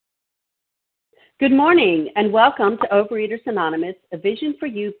Good morning and welcome to Overeaters Anonymous, a Vision for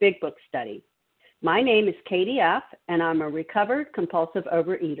You Big Book study. My name is Katie F. and I'm a recovered compulsive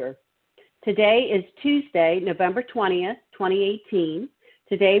overeater. Today is Tuesday, November 20th, 2018.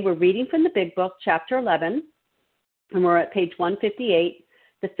 Today we're reading from the Big Book, Chapter 11, and we're at page 158,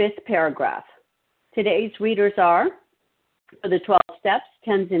 the fifth paragraph. Today's readers are, for the 12 Steps,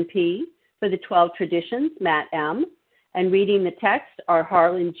 Tenzin P., for the 12 Traditions, Matt M., and reading the text are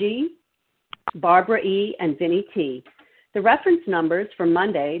Harlan G., Barbara E., and Vinnie T. The reference numbers for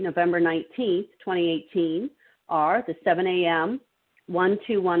Monday, November 19th, 2018 are the 7 a.m.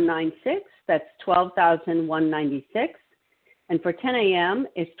 12196, that's 12,196, and for 10 a.m.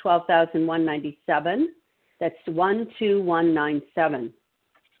 is 12,197, that's 12197.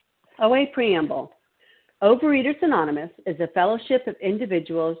 OA Preamble. Overeaters Anonymous is a fellowship of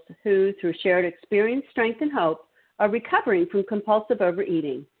individuals who, through shared experience, strength, and hope, are recovering from compulsive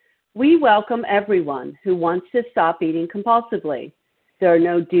overeating. We welcome everyone who wants to stop eating compulsively. There are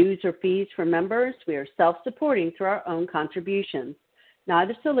no dues or fees for members. We are self-supporting through our own contributions,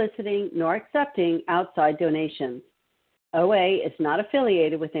 neither soliciting nor accepting outside donations. OA is not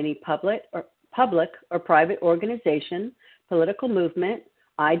affiliated with any public or private organization, political movement,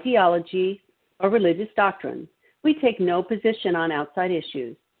 ideology, or religious doctrine. We take no position on outside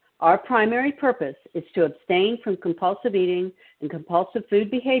issues. Our primary purpose is to abstain from compulsive eating and compulsive food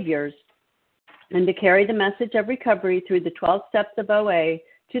behaviors and to carry the message of recovery through the 12 steps of OA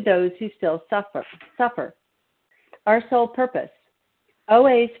to those who still suffer. Our sole purpose.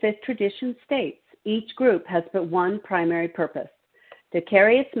 OA's fifth tradition states each group has but one primary purpose, to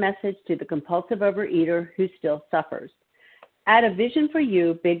carry its message to the compulsive overeater who still suffers. At a Vision for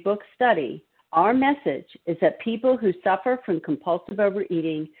You Big Book study, our message is that people who suffer from compulsive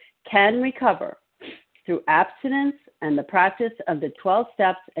overeating can recover through abstinence and the practice of the 12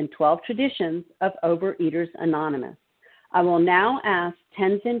 steps and 12 traditions of Overeaters Anonymous. I will now ask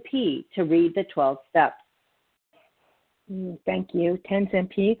Tenzin P. to read the 12 steps. Thank you. Tenzin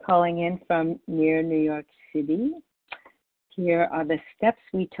P. calling in from near New York City. Here are the steps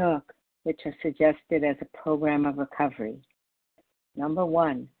we took, which are suggested as a program of recovery. Number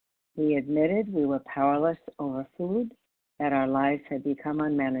 1, we admitted we were powerless over food, that our lives had become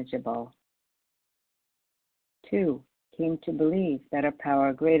unmanageable. 2, came to believe that a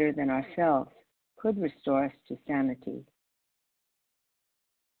power greater than ourselves could restore us to sanity.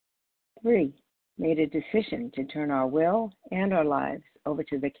 3, made a decision to turn our will and our lives over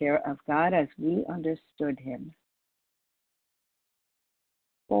to the care of God as we understood Him.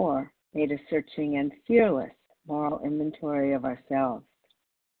 4, made a searching and fearless moral inventory of ourselves.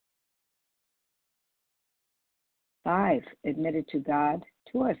 5, admitted to God,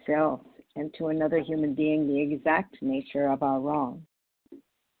 to ourselves, and to another human being the exact nature of our wrong.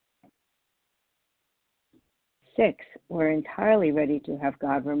 6, we're entirely ready to have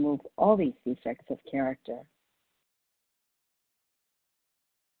God remove all these defects of character.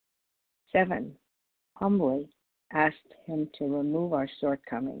 7, humbly asked Him to remove our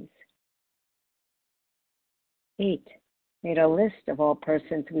shortcomings. 8, made a list of all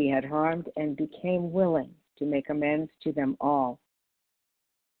persons we had harmed and became willing to make amends to them all.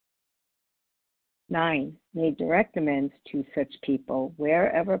 9, made direct amends to such people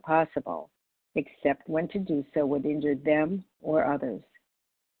wherever possible, except when to do so would injure them or others.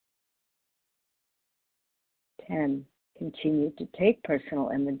 10, continued to take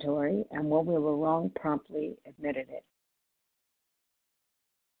personal inventory, and when we were wrong, promptly admitted it.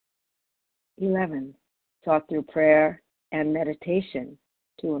 11, sought through prayer and meditation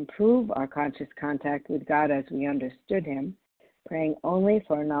to improve our conscious contact with God as we understood Him, praying only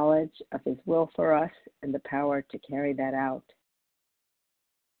for knowledge of His will for us and the power to carry that out.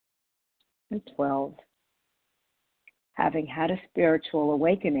 And 12, having had a spiritual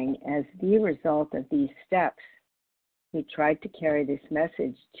awakening as the result of these steps, we tried to carry this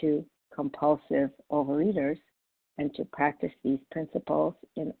message to compulsive overeaters and to practice these principles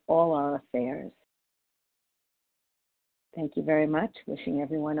in all our affairs. Thank you very much. Wishing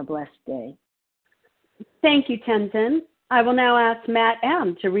everyone a blessed day. Thank you, Tenzin. I will now ask Matt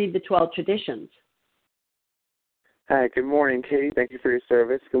M. to read the 12 traditions. Hi, good morning, Katie. Thank you for your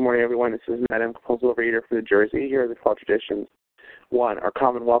service. Good morning, everyone. This is Matt M., compulsive overeater from New Jersey. Here are the 12 traditions. 1, our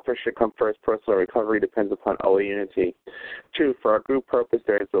common welfare should come first. Personal recovery depends upon OA unity. 2, for our group purpose,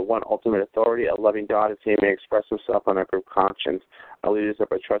 there is the one ultimate authority, a loving God, as He may express Himself on our group conscience. Our leaders are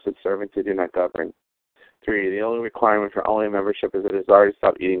but trusted servants who do not govern. 3, the only requirement for OA membership is a desire to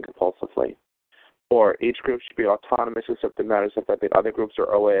stop eating compulsively. 4, each group should be autonomous except in matters affecting other groups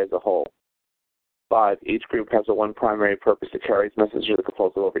or OA as a whole. 5, each group has a one primary purpose to carry its message to the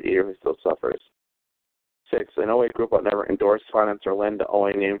compulsive overeater who still suffers. 6. An OA group will never endorse, finance, or lend the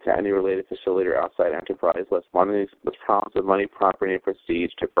OA name to any related facility or outside enterprise, lest promise of money, property, and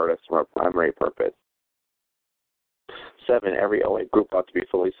prestige divert us from our primary purpose. 7. Every OA group ought to be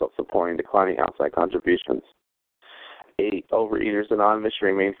fully self-supporting, declining outside contributions. 8. Overeaters Anonymous should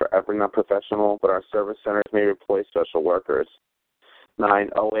remain forever non-professional, but our service centers may employ special workers. 9.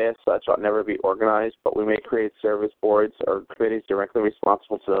 OA as such ought never be organized, but we may create service boards or committees directly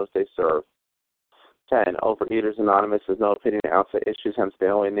responsible to those they serve. 10. Overeaters Anonymous has no opinion on outside issues, hence the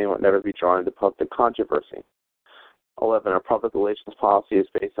OA name will never be drawn into public controversy. 11. Our public relations policy is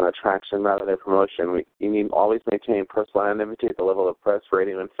based on attraction rather than promotion. We need always maintain personal anonymity at the level of press,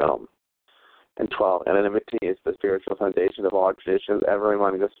 radio, and film. And 12. Anonymity is the spiritual foundation of all traditions, ever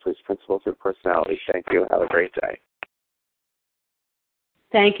reminding us of its principles and personality. Thank you. Have a great day.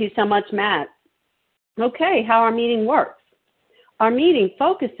 Thank you so much, Matt. Okay, how our meeting works. Our meeting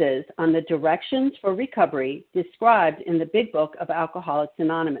focuses on the directions for recovery described in the Big Book of Alcoholics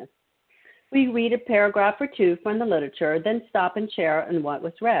Anonymous. We read a paragraph or two from the literature, then stop and share on what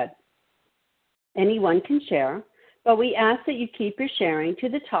was read. Anyone can share, but we ask that you keep your sharing to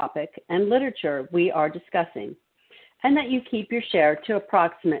the topic and literature we are discussing, and that you keep your share to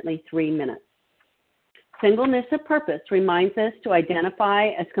approximately 3 minutes. Singleness of purpose reminds us to identify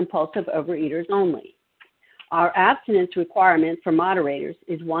as compulsive overeaters only. Our abstinence requirement for moderators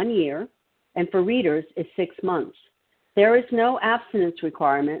is 1 year, and for readers is 6 months. There is no abstinence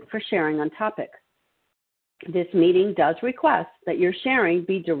requirement for sharing on topic. This meeting does request that your sharing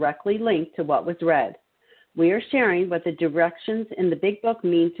be directly linked to what was read. We are sharing what the directions in the Big Book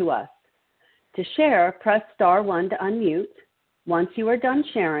mean to us. To share, press *1 to unmute. Once you are done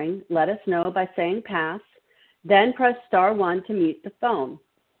sharing, let us know by saying pass, then press *1 to mute the phone.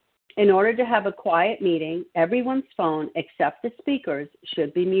 In order to have a quiet meeting, everyone's phone except the speaker's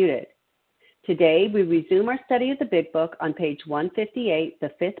should be muted. Today, we resume our study of the Big Book on page 158,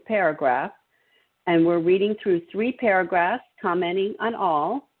 the 5th paragraph, and we're reading through 3 paragraphs, commenting on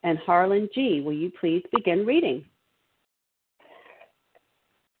all. And Harlan G., will you please begin reading?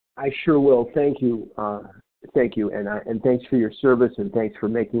 I sure will. Thank you. Thank you, and thanks for your service, and thanks for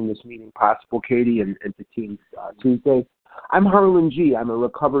making this meeting possible, Katie, and to Team Tuesday. I'm Harlan G. I'm a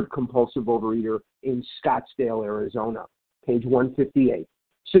recovered compulsive overeater in Scottsdale, Arizona, page 158.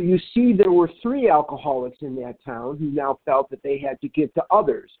 So you see, there were 3 alcoholics in that town who now felt that they had to give to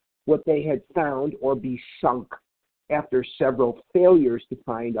others what they had found or be sunk. After several failures to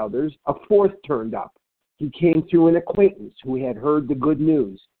find others, a 4th turned up. He came through an acquaintance who had heard the good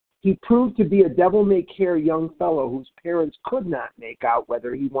news. He proved to be a devil-may-care young fellow whose parents could not make out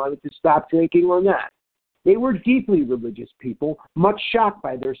whether he wanted to stop drinking or not. They were deeply religious people, much shocked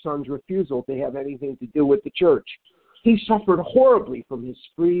by their son's refusal to have anything to do with the church. He suffered horribly from his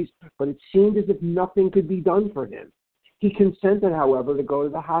sprees, but it seemed as if nothing could be done for him. He consented, however, to go to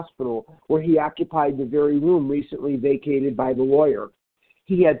the hospital, where he occupied the very room recently vacated by the lawyer.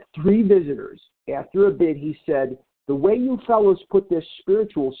 He had 3 visitors. After a bit, he said, "The way you fellows put this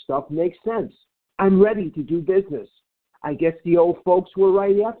spiritual stuff makes sense. I'm ready to do business." I guess the old folks were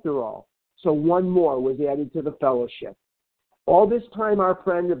right after all. So 1 more was added to the fellowship. All this time, our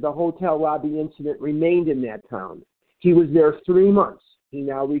friend of the hotel lobby incident remained in that town. He was there 3 months. He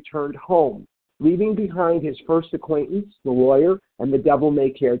now returned home, leaving behind his first acquaintance, the lawyer, and the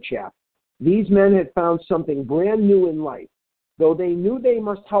devil-may-care chap. These men had found something brand new in life. Though they knew they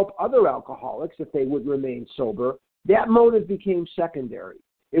must help other alcoholics if they would remain sober, that motive became secondary.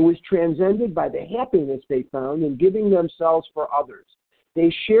 It was transcended by the happiness they found in giving themselves for others. They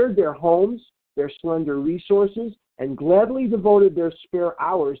shared their homes, their slender resources, and gladly devoted their spare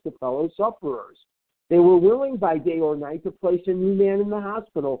hours to fellow sufferers. They were willing by day or night to place a new man in the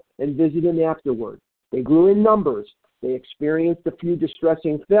hospital and visit him afterward. They grew in numbers. They experienced a few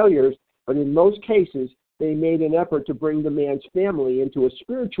distressing failures, but in most cases, they made an effort to bring the man's family into a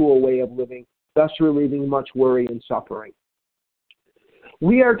spiritual way of living, thus relieving much worry and suffering.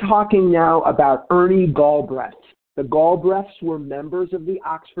 We are talking now about Ernie Galbraith. The Galbraiths were members of the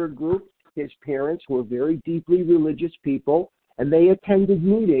Oxford group. His parents were very deeply religious people, and they attended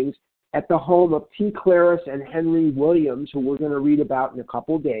meetings at the home of T. Claris and Henry Williams, who we're going to read about in a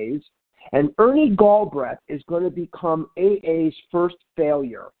couple days. And Ernie Galbraith is going to become AA's first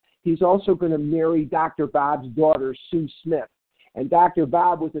failure. He's also going to marry Dr. Bob's daughter, Sue Smith. And Dr.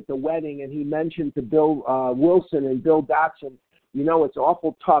 Bob was at the wedding, and he mentioned to Bill Wilson and Bill Dotson, you know, it's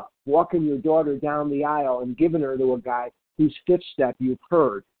awful tough walking your daughter down the aisle and giving her to a guy whose 5th step you've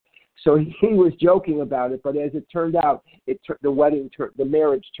heard. So he was joking about it, but as it turned out, the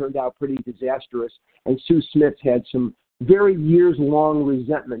marriage turned out pretty disastrous, and Sue Smith had some very years-long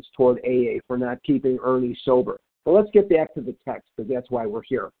resentments toward AA for not keeping Ernie sober. But let's get back to the text, because that's why we're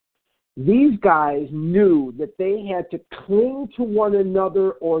here. These guys knew that they had to cling to one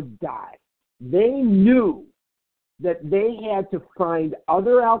another or die. They knew that they had to find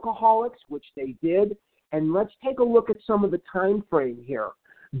other alcoholics, which they did. And let's take a look at some of the time frame here.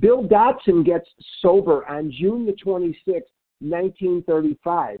 Bill Dotson gets sober on June the 26th,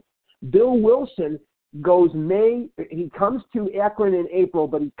 1935. Bill Wilson he comes to Akron in April,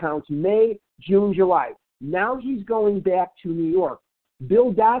 but he counts May, June, July. Now he's going back to New York.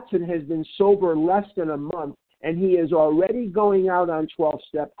 Bill Dotson has been sober less than a month, and he is already going out on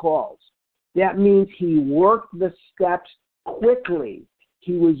 12-step calls. That means he worked the steps quickly.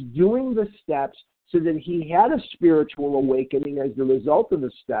 He was doing the steps so that he had a spiritual awakening as the result of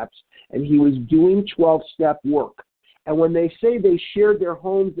the steps, and he was doing 12-step work. And when they say they shared their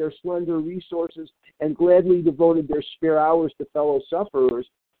homes, their slender resources, and gladly devoted their spare hours to fellow sufferers,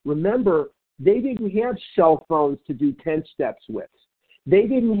 remember, they didn't have cell phones to do 10 steps with. They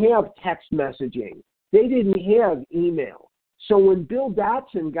didn't have text messaging. They didn't have email. So when Bill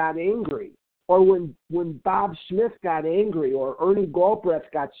Dotson got angry, or when Bob Smith got angry, or Ernie Galbraith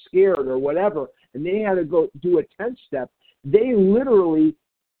got scared or whatever, and they had to go do a 10-step, they literally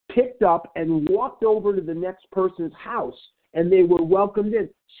picked up and walked over to the next person's house, and they were welcomed in.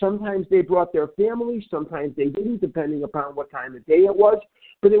 Sometimes they brought their families, sometimes they didn't, depending upon what time of day it was,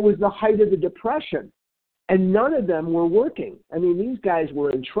 but it was the height of the Depression, and none of them were working. I mean, these guys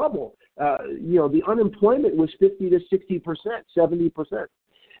were in trouble. The unemployment was 50 to 60%, 70%.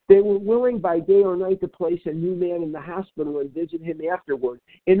 They were willing by day or night to place a new man in the hospital and visit him afterward.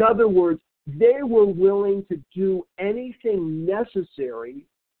 In other words, they were willing to do anything necessary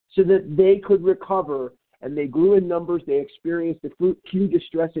so that they could recover, and they grew in numbers. They experienced a few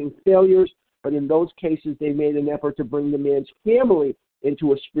distressing failures, but in those cases, they made an effort to bring the man's family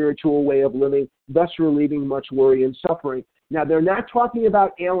into a spiritual way of living, thus relieving much worry and suffering. Now, they're not talking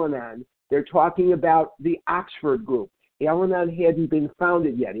about Al-Anon. They're talking about the Oxford group. Al-Anon hadn't been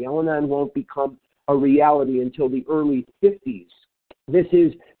founded yet. Al-Anon won't become a reality until the early 50s. This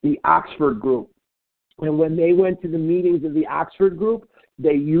is the Oxford group. And when they went to the meetings of the Oxford group,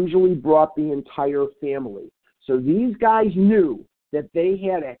 they usually brought the entire family. So these guys knew that they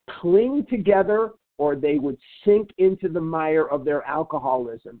had to cling together or they would sink into the mire of their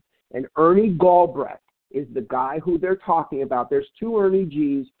alcoholism. And Ernie Galbraith is the guy who they're talking about. There's two Ernie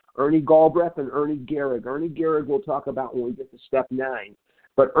G's, Ernie Galbraith and Ernie Gehrig. Ernie Gehrig we'll talk about when we get to step 9.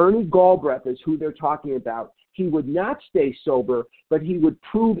 But Ernie Galbraith is who they're talking about. He would not stay sober, but he would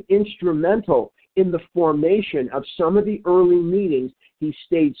prove instrumental in the formation of some of the early meetings. He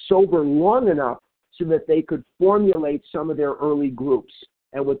stayed sober long enough so that they could formulate some of their early groups.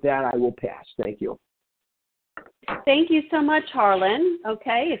 And with that, I will pass. Thank you. Thank you so much, Harlan.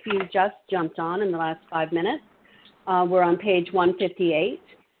 Okay, if you just jumped on in the last 5 minutes, we're on page 158.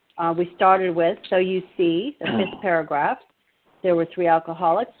 We started with, so you see, the 5th paragraph. There were 3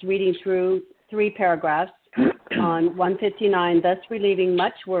 alcoholics reading through 3 paragraphs on 159, thus relieving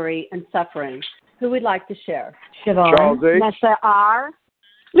much worry and suffering. Who would like to share? Siobhan. Charles H. Nessa R.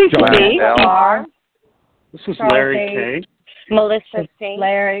 Lisa B. R. This is Charles Larry A. K. Melissa C.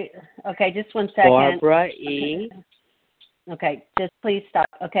 Larry. Okay, just 1 second. Barbara E. Okay, just please stop.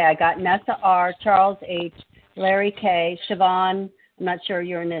 Okay, I got Nessa R., Charles H., Larry K., Siobhan. I'm not sure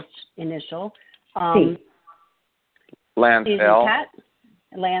your initial. Lance Susan L. Cat,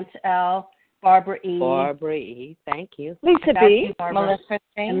 Lance L., Barbara E. Barbara E. Thank you. Lisa B. Melissa C.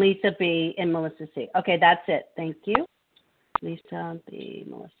 And Lisa B. and Melissa C. Okay, that's it. Thank you. Lisa B.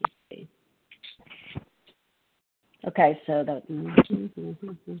 Melissa C. Okay, so that.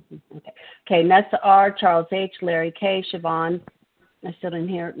 Okay, Nessa R., Charles H., Larry K., Siobhan. I still didn't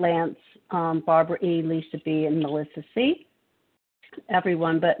hear Lance, Barbara E., Lisa B., and Melissa C.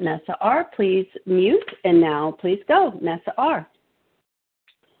 Everyone but Nessa R., please mute. And now, please go, Nessa R.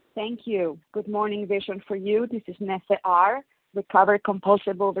 Thank you. Good morning, Vision for You. This is Nessa R., recovered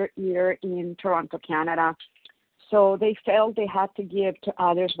compulsive overeater in Toronto, Canada. So they felt they had to give to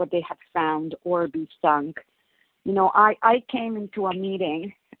others what they had found or be sunk. You know, I came into a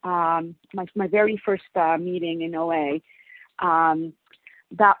meeting, my very first meeting in OA,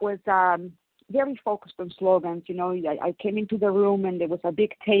 that was very focused on slogans. You know, I came into the room and there was a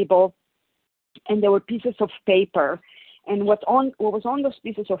big table and there were pieces of paper. And what was on those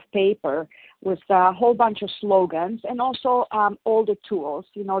pieces of paper was a whole bunch of slogans and also all the tools.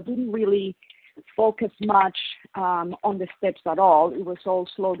 You know, didn't really focus much on the steps at all. It was all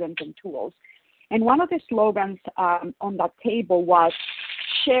slogans and tools. And one of the slogans on that table was,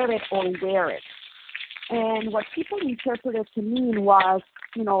 share it or wear it. And what people interpreted to mean was,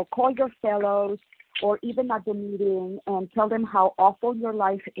 call your fellows or even at the meeting and tell them how awful your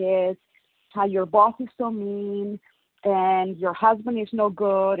life is, how your boss is so mean, and your husband is no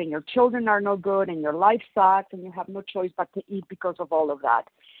good, and your children are no good, and your life sucks, and you have no choice but to eat because of all of that.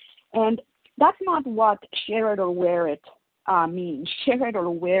 And that's not what share it or wear it means. Share it or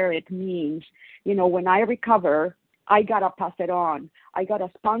wear it means, when I recover, I got to pass it on. I got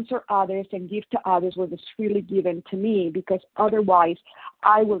to sponsor others and give to others what is freely given to me, because otherwise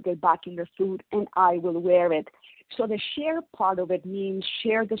I will get back in the food and I will wear it. So the share part of it means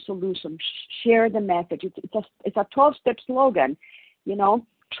share the solution, share the message. It's a 12-step slogan,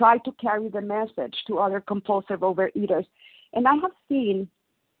 try to carry the message to other compulsive overeaters. And I have seen,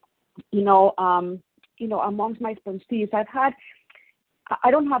 amongst my sponsees, I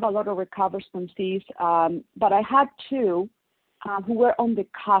don't have a lot of recovered sponsees, but I had two who were on the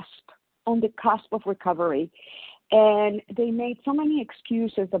cusp of recovery. And they made so many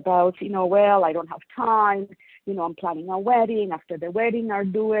excuses about, I don't have time, I'm planning a wedding. After the wedding, I'll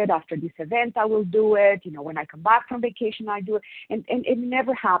do it. After this event, I will do it. When I come back from vacation, I do it. And it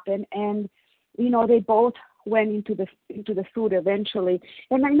never happened. And, they both went into the food eventually.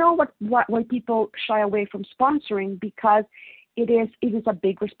 And I know why people shy away from sponsoring, because it is a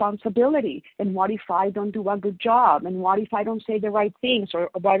big responsibility. And what if I don't do a good job? And what if I don't say the right things, or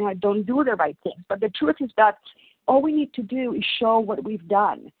why I don't do the right things? But the truth is that all we need to do is show what we've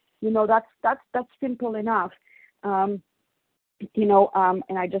done. That's simple enough. And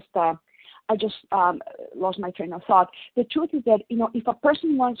I just lost my train of thought. The truth is that, if a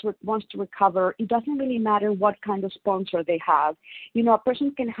person wants to recover, it doesn't really matter what kind of sponsor they have. A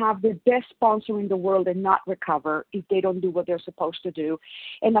person can have the best sponsor in the world and not recover if they don't do what they're supposed to do.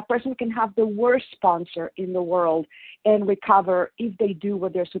 And a person can have the worst sponsor in the world and recover if they do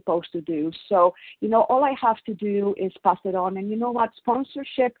what they're supposed to do. So, all I have to do is pass it on. And you know what?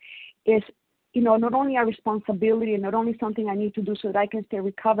 Sponsorship is not only a responsibility and not only something I need to do so that I can stay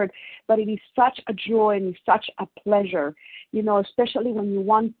recovered, but it is such a joy and it's such a pleasure, especially when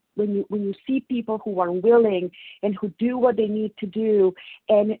you see people who are willing and who do what they need to do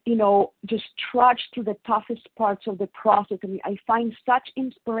and, just trudge through the toughest parts of the process. I mean, I find such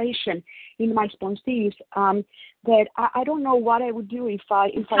inspiration in my sponsees that I don't know what I would do if I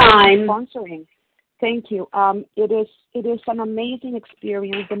wasn't sponsoring. Thank you. It is an amazing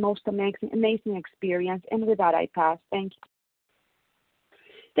experience, the most amazing experience. And with that, I pass. Thank you.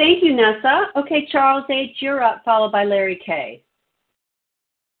 Thank you, Nessa. Okay, Charles H., you're up, followed by Larry K.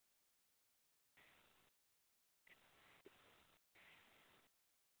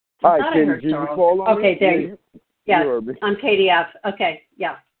 Hi, Katie G. You call on Okay, there you go. Yeah, I'm Katie F. Okay,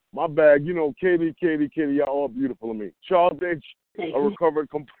 yeah. My bad. Katie, y'all all beautiful to me. Charles H., a recovered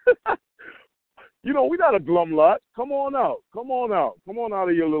we got a glum lot. Come on out. Come on out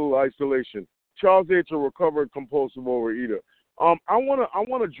of your little isolation. Charles H., a recovered compulsive overeater. I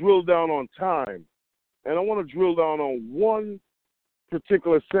wanna drill down on time, and I want to drill down on one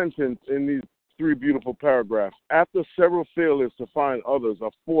particular sentence in these three beautiful paragraphs. After several failures to find others,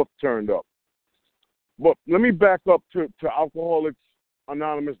 a fourth turned up. But let me back up to Alcoholics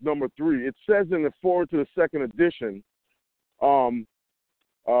Anonymous number 3. It says in the forward to the second edition, something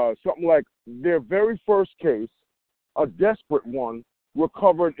like, their very first case, a desperate one,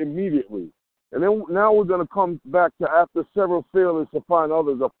 recovered immediately. And then now we're going to come back to after several failures to find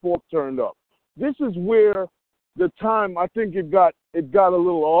others, a fourth turned up. This is where the time, I think it got a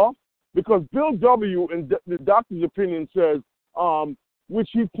little off, because Bill W. in the doctor's opinion says, which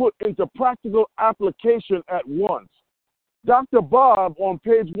he put into practical application at once. Dr. Bob, on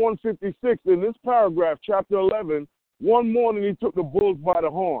page 156, in this paragraph, chapter 11, one morning he took the bulls by the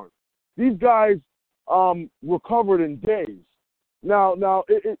horn. These guys recovered in days. Now,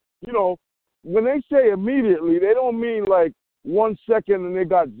 when they say immediately, they don't mean like 1 second and they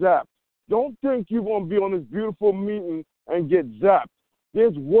got zapped. Don't think you're going to be on this beautiful meeting and get zapped.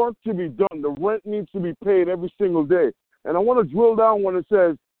 There's work to be done. The rent needs to be paid every single day. And I want to drill down when it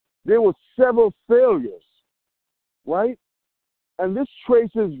says there were several failures, right? And this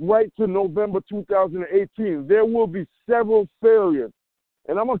traces right to November 2018. There will be several failures.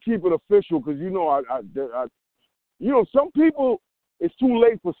 And I'm going to keep it official because, some people, it's too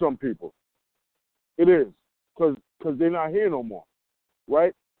late for some people. It is, because they're not here no more,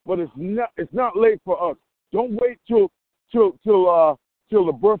 right? But it's not late for us. Don't wait till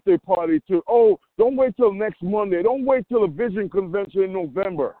the birthday party. Don't wait till next Monday. Don't wait till the Vision Convention in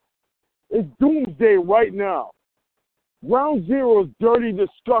November. It's doomsday right now. Ground Zero is dirty,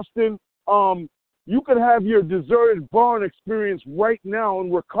 disgusting. You could have your deserted barn experience right now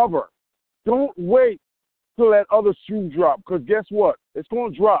and recover. Don't wait to let other shoes drop, because guess what? It's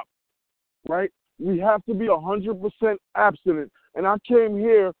going to drop, right? We have to be 100% abstinent. And I came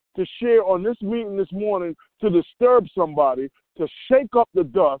here to share on this meeting this morning to disturb somebody, to shake up the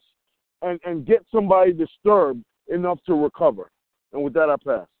dust, and get somebody disturbed enough to recover. And with that, I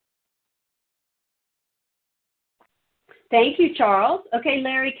pass. Thank you, Charles. Okay,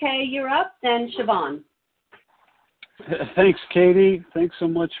 Larry K., you're up, then Siobhan. Thanks, Katie. Thanks so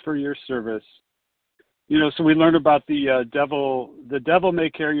much for your service. So we learned about the devil may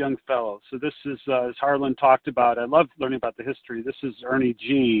care, young fellow. So this is, as Harlan talked about, I love learning about the history. This is Ernie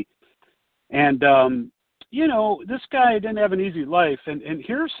G. And, this guy didn't have an easy life. And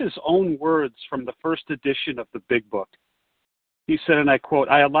here's his own words from the first edition of the Big Book. He said, and I quote,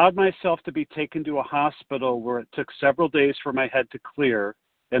 "I allowed myself to be taken to a hospital where it took several days for my head to clear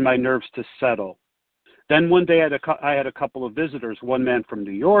and my nerves to settle. Then one day I had a couple of visitors, one man from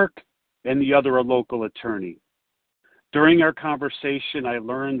New York and the other a local attorney. During our conversation, I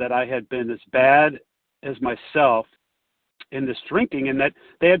learned that I had been as bad as myself in this drinking, and that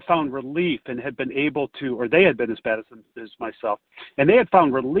they had found relief and had been able to, or they had been as bad as myself, and they had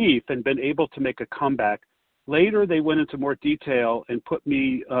found relief and been able to make a comeback. Later, they went into more detail and put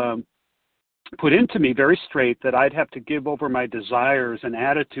into me very straight that I'd have to give over my desires and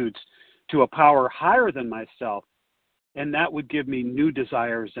attitudes to a power higher than myself, and that would give me new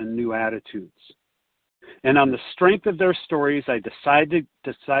desires and new attitudes. And on the strength of their stories, I decided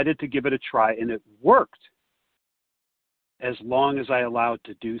to give it a try, and it worked as long as I allowed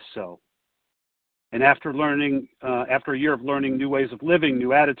to do so. And after a year of learning new ways of living,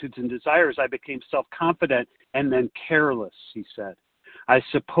 new attitudes and desires, I became self-confident and then careless," he said. "I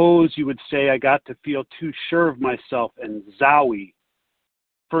suppose you would say I got to feel too sure of myself and zowie.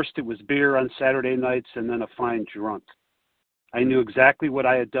 First it was beer on Saturday nights and then a fine drunk. I knew exactly what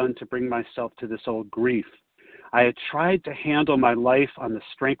I had done to bring myself to this old grief. I had tried to handle my life on the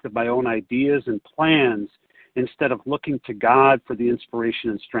strength of my own ideas and plans instead of looking to God for the inspiration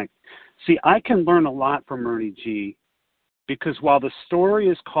and strength." See, I can learn a lot from Ernie G, because while the story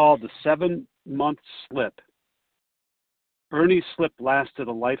is called the 7-month slip, Ernie's slip lasted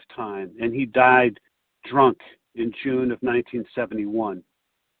a lifetime, and he died drunk in June of 1971.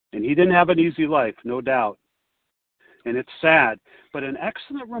 And he didn't have an easy life, no doubt. And it's sad, but an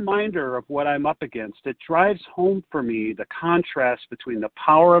excellent reminder of what I'm up against. It drives home for me the contrast between the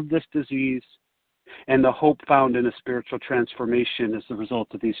power of this disease and the hope found in a spiritual transformation as a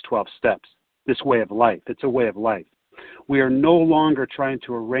result of these 12 steps, this way of life. It's a way of life. We are no longer trying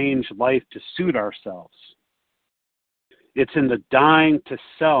to arrange life to suit ourselves. It's in the dying to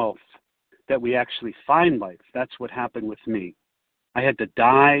self that we actually find life. That's what happened with me. I had to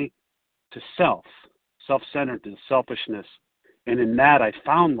die to self-centeredness, selfishness, and in that I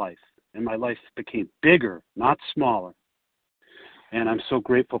found life, and my life became bigger, not smaller. And I'm so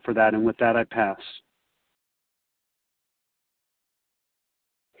grateful for that, and with that I pass.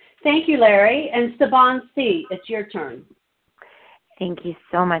 Thank you, Larry. And Siobhan C., it's your turn. Thank you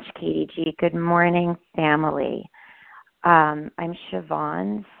so much, Katie G. Good morning, family. I'm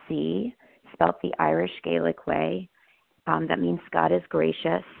Siobhan C., spelt the Irish Gaelic way. That means God is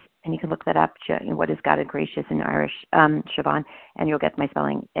gracious, and you can look that up. What is God is gracious in Irish, Siobhan, and you'll get my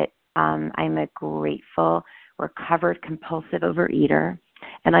spelling. I'm a grateful, recovered compulsive overeater,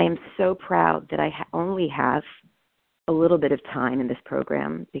 and I am so proud that I only have a little bit of time in this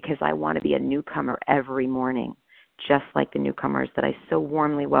program, because I want to be a newcomer every morning, just like the newcomers that I so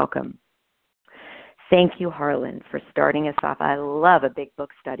warmly welcome. Thank you, Harlan, for starting us off. I love a big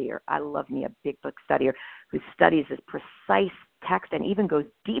book studier. I love me a big book studier who studies this precise text and even goes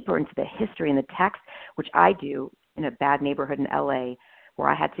deeper into the history and the text, which I do in a bad neighborhood in LA where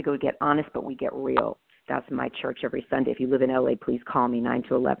I had to go get honest, but we get real. That's my church every Sunday. If you live in LA, please call me, 9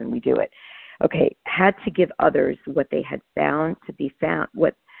 to 11. We do it. Okay, had to give others what they had found to be found,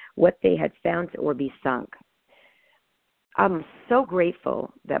 what they had found or be sunk. I'm so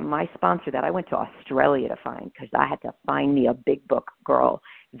grateful that my sponsor that I went to Australia to find, because I had to find me a big book girl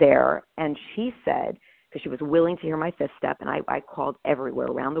there. And she said, because she was willing to hear my fifth step, and I called everywhere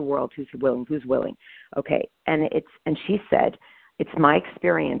around the world, who's willing. Okay, and she said, it's my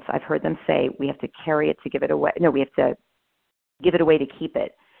experience. I've heard them say we have to carry it to give it away. No, we have to give it away to keep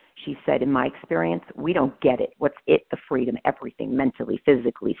it. She said, in my experience, we don't get it. What's it? The freedom, everything, mentally,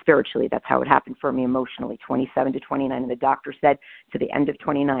 physically, spiritually. That's how it happened for me emotionally, 27 to 29. And the doctor said to the end of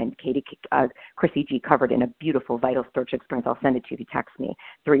 29, Chrissy G covered in a beautiful vital spiritual experience. I'll send it to you if you text me,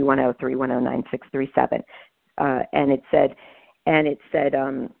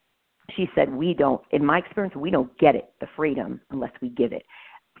 310-310-9637. She said, we don't, in my experience, we don't get it, the freedom, unless we give it.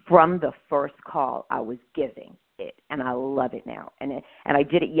 from the first call, I was giving it, and I love it now. And I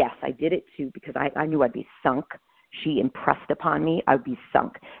did it, yes, I did it too, because I knew I'd be sunk. She impressed upon me, I'd be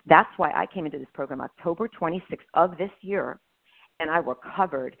sunk. That's why I came into this program October 26th of this year, and I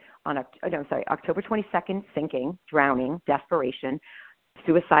recovered on October 22nd, sinking, drowning, desperation,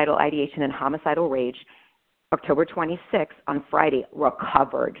 suicidal ideation, and homicidal rage. October 26th, on Friday,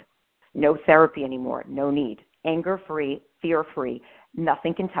 recovered. No therapy anymore, no need. Anger-free, fear-free.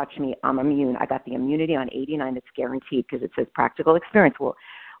 Nothing can touch me. I'm immune. I got the immunity on 89 that's guaranteed because it says practical experience. Well,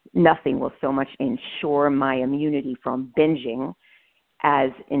 nothing will so much ensure my immunity from binging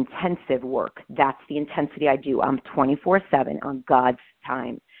as intensive work. That's the intensity I do. I'm 24/7 on God's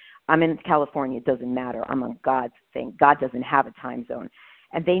time. I'm in California. It doesn't matter. I'm on God's thing. God doesn't have a time zone.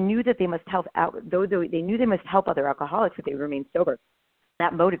 And they knew that they must help out, though they knew they must help other alcoholics if they remain sober.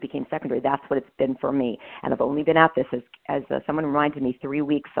 That motive became secondary. That's what it's been for me. And I've only been at this, as someone reminded me, 3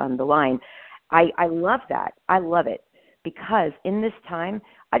 weeks on the line. I love that. I love it. Because in this time,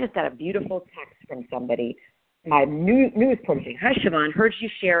 I just got a beautiful text from somebody, my news protege. Hi, Siobhan. Heard you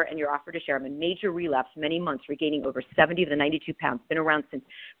share and your offer to share. I'm in major relapse, many months, regaining over 70 of the 92 pounds. Been around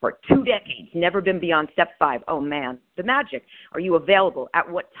for 2 decades. Never been beyond step 5. Oh, man. The magic. Are you available? At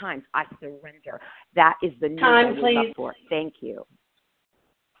what times? I surrender. That is the news Time, I please. look up for. Thank you.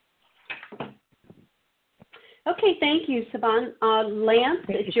 Okay, thank you, Siobhan. Lance,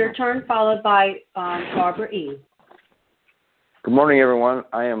 Thank it's you, your turn, followed by Barbara E. Good morning, everyone.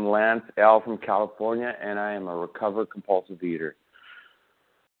 I am Lance L. from California, and I am a recovered compulsive eater.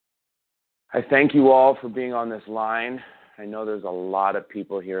 I thank you all for being on this line. I know there's a lot of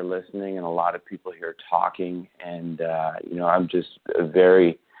people here listening and a lot of people here talking, and, I'm just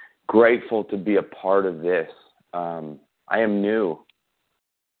very grateful to be a part of this. I am new,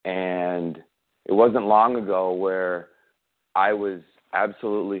 and it wasn't long ago where I was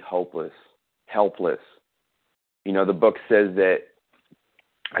absolutely hopeless, helpless. The book says that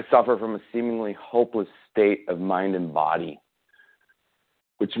I suffer from a seemingly hopeless state of mind and body,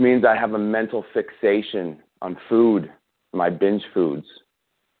 which means I have a mental fixation on food, my binge foods.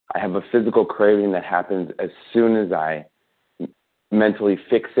 I have a physical craving that happens as soon as I mentally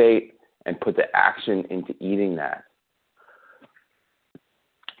fixate and put the action into eating that.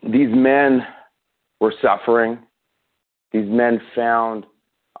 These men were suffering. These men found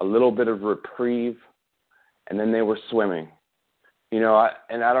a little bit of reprieve, and then they were swimming.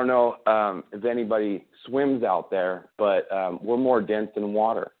 And I don't know if anybody swims out there, but we're more dense than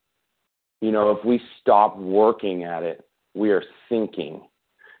water. If we stop working at it, we are sinking.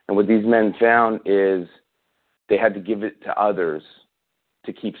 And what these men found is they had to give it to others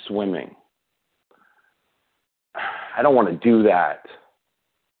to keep swimming. I don't want to do that.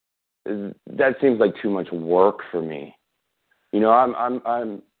 That seems like too much work for me.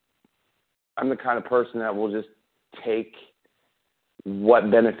 I'm the kind of person that will just take what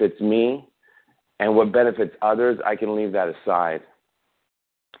benefits me, and what benefits others, I can leave that aside.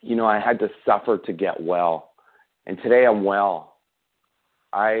 I had to suffer to get well, and today I'm well.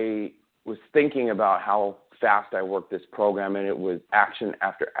 I was thinking about how fast I worked this program, and it was action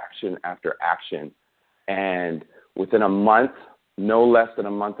after action after action. And within a month, no less than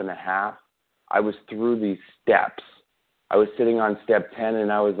a month and a half, I was through these steps. I was sitting on step 10,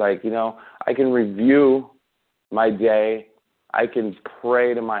 and I was like, I can review my day. I can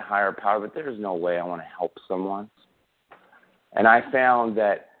pray to my higher power, but there's no way I want to help someone. And I found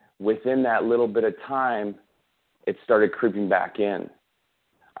that within that little bit of time, it started creeping back in.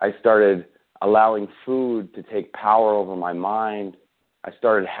 I started allowing food to take power over my mind. I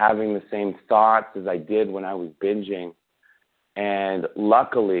started having the same thoughts as I did when I was binging. And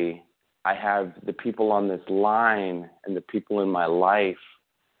luckily, I have the people on this line and the people in my life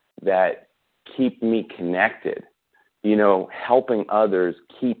that keep me connected. Helping others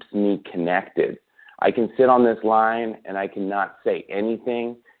keeps me connected. I can sit on this line and I cannot say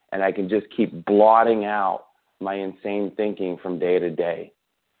anything, and I can just keep blotting out my insane thinking from day to day.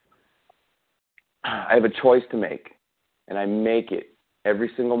 I have a choice to make, and I make it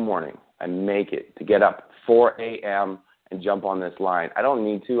every single morning. I make it to get up 4 a.m. and jump on this line. I don't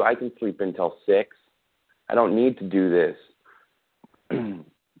need to. I can sleep until 6. I don't need to do this.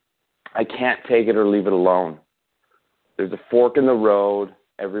 I can't take it or leave it alone. There's a fork in the road,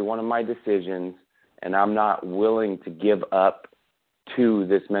 every one of my decisions, and I'm not willing to give up to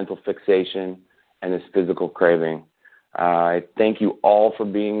this mental fixation and this physical craving. I thank you all for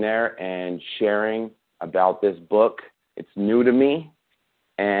being there and sharing about this book. It's new to me,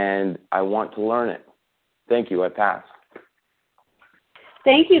 and I want to learn it. Thank you. I pass.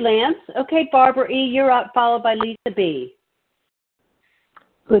 Thank you, Lance. Okay, Barbara E., you're up, followed by Lisa B.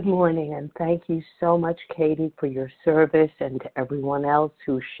 Good morning, and thank you so much, Katie, for your service, and to everyone else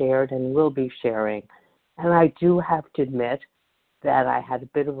who shared and will be sharing. And I do have to admit that I had a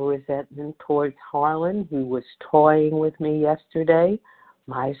bit of a resentment towards Harlan, who was toying with me yesterday.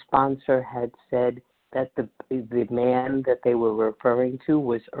 My sponsor had said that the man that they were referring to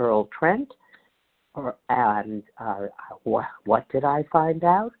was Earl Trent. And what did I find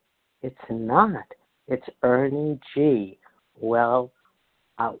out? It's not. It's Ernie G. Well,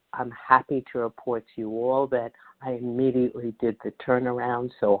 I'm happy to report to you all that I immediately did the turnaround.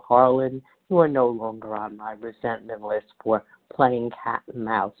 So, Harlan, you are no longer on my resentment list for playing cat and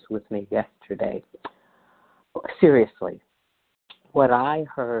mouse with me yesterday. Seriously, what I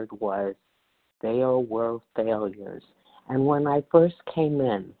heard was they were failures. And when I first came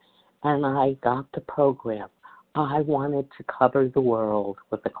in and I got the program, I wanted to cover the world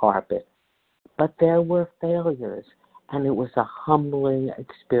with a carpet. But there were failures, and it was a humbling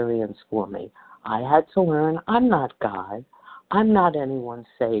experience for me. I had to learn I'm not God. I'm not anyone's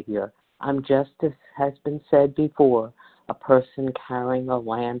savior. I'm just, as has been said before, a person carrying a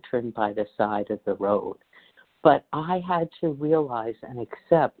lantern by the side of the road. But I had to realize and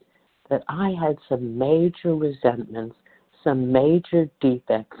accept that I had some major resentments, some major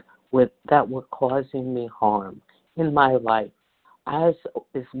defects that were causing me harm in my life. As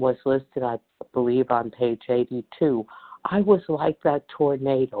was listed, I believe, on page 82, I was like that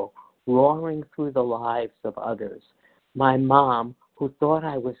tornado roaring through the lives of others. My mom, who thought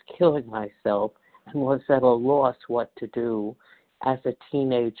I was killing myself and was at a loss what to do as a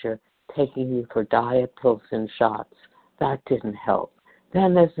teenager, taking me for diet pills and shots, that didn't help.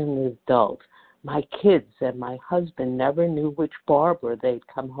 Then as an adult, my kids and my husband never knew which Barbara they'd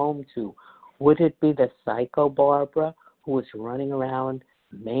come home to. Would it be the psycho Barbara who was running around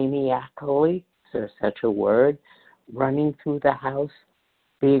maniacally, is there such a word, running through the house,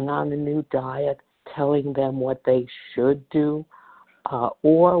 being on a new diet, telling them what they should do?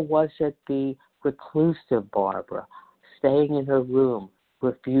 Or was it the reclusive Barbara, staying in her room,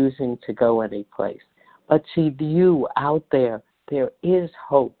 refusing to go anyplace? But see, you out there is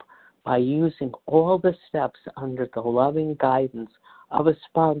hope by using all the steps under the loving guidance of a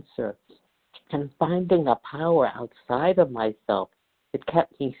sponsor and finding a power outside of myself. It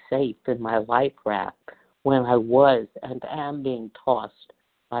kept me safe in my life raft when I was and am being tossed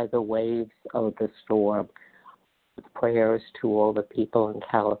by the waves of the storm. Prayers to all the people in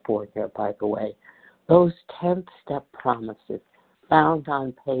California, by the way. Those 10th step promises found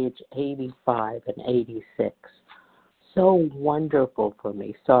on page 85 and 86. So wonderful for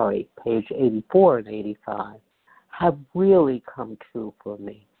me, page 84 and 85, have really come true for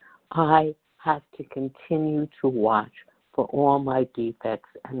me. I have to continue to watch for all my defects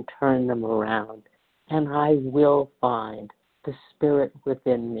and turn them around, and I will find the spirit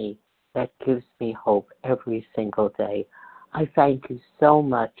within me that gives me hope every single day. I thank you so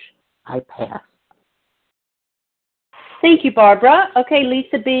much. I pass. Thank you, Barbara. Okay,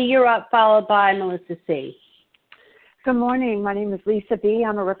 Lisa B., you're up, followed by Melissa C. Good morning. My name is Lisa B.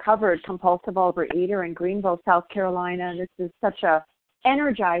 I'm a recovered compulsive overeater in Greenville, South Carolina. This is such a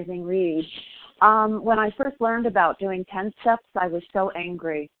energizing read. When I first learned about doing 10 steps, I was so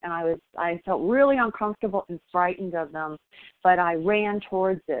angry, and I felt really uncomfortable and frightened of them, but I ran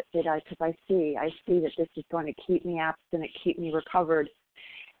towards it, because I see that this is going to keep me abstinent, keep me recovered.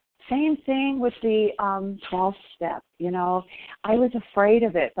 Same thing with the 12th step. I was afraid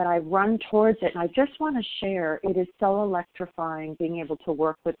of it, but I run towards it, and I just want to share, it is so electrifying being able to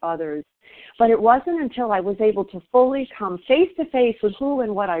work with others. But it wasn't until I was able to fully come face-to-face with who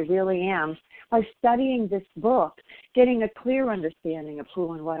and what I really am, by studying this book, getting a clear understanding of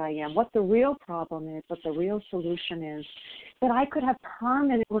who and what I am, what the real problem is, what the real solution is, that I could have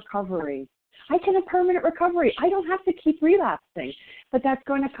permanent recovery. I can have permanent recovery. I don't have to keep relapsing, but that's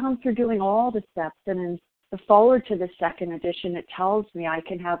going to come through doing all the steps. And in the forward to the second edition, it tells me I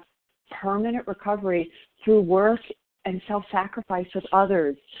can have permanent recovery through work and self-sacrifice with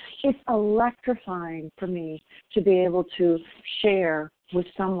others. It's electrifying for me to be able to share with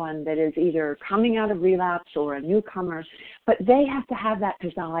someone that is either coming out of relapse or a newcomer, but they have to have that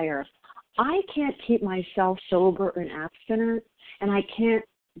desire. I can't keep myself sober and abstinent, and I can't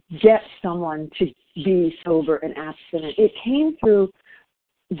get someone to be sober and abstinent. It came through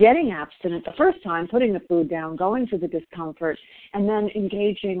getting abstinent the first time, putting the food down, going through the discomfort, and then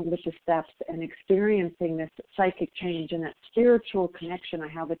engaging with the steps and experiencing this psychic change and that spiritual connection I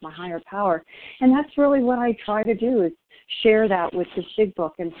have with my higher power. And that's really what I try to do, is share that with this big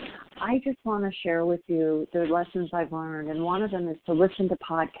book. And I just want to share with you the lessons I've learned. And one of them is to listen to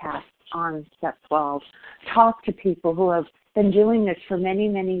podcasts on Step 12, talk to people who have been doing this for many,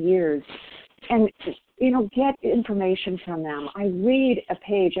 many years. And, get information from them. I read a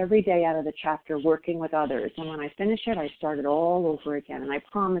page every day out of the chapter, Working with Others. And when I finish it, I start it all over again. And I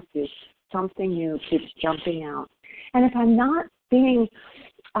promise you, something new keeps jumping out. And if I'm not being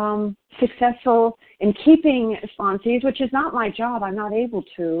successful in keeping sponsees, which is not my job, I'm not able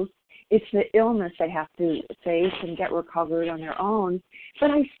to. It's the illness they have to face and get recovered on their own. But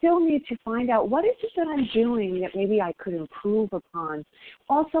I still need to find out what is it that I'm doing that maybe I could improve upon.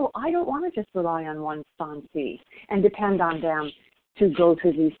 Also, I don't want to just rely on one sponsee and depend on them to go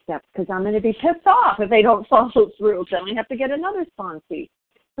through these steps because I'm going to be pissed off if they don't follow through. Then I have to get another sponsee.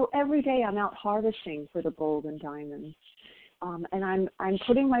 So every day I'm out harvesting for the gold and diamonds. And I'm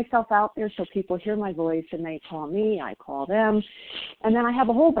putting myself out there so people hear my voice and they call me, I call them. And then I have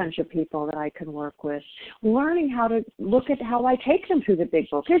a whole bunch of people that I can work with, learning how to look at how I take them through the big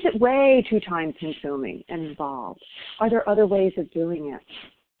book. Is it way too time consuming and involved? Are there other ways of doing it?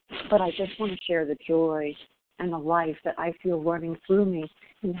 But I just want to share the joy and the life that I feel running through me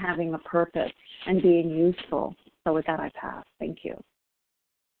and having a purpose and being useful. So with that, I pass. Thank you.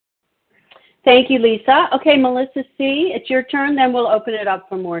 Thank you, Lisa. Okay, Melissa C., it's your turn, then we'll open it up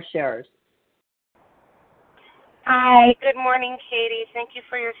for more shares. Hi, good morning, Katie. Thank you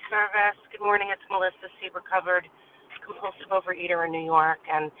for your service. Good morning, it's Melissa C., recovered compulsive overeater in New York.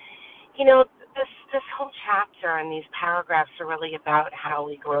 And, this whole chapter and these paragraphs are really about how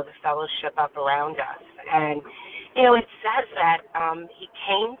we grow the fellowship up around us. And, it says that he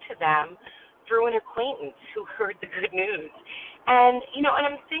came to them through an acquaintance who heard the good news. And, and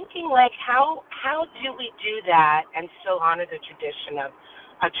I'm thinking, how do we do that and still honor the tradition of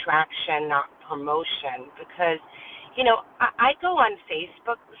attraction, not promotion? Because, I go on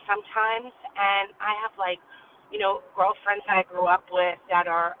Facebook sometimes, and I have, girlfriends that I grew up with that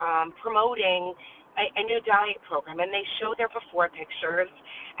are promoting a new diet program, and they show their before pictures,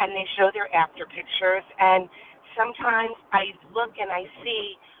 and they show their after pictures, and sometimes I look and I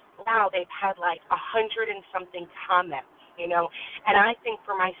see, wow, they've had 100 and something comments. And I think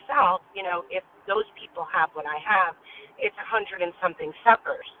for myself, if those people have what I have, it's 100 and something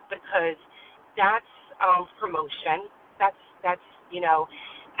suckers because that's promotion. That's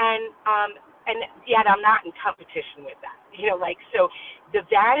and yet I'm not in competition with that. So the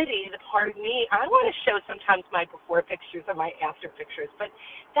vanity, the part of me, I want to show sometimes my before pictures and my after pictures, but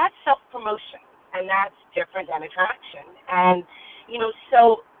that's self-promotion, and that's different than attraction. And,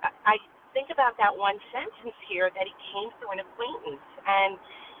 so I think about that one sentence here that he came through an acquaintance. And,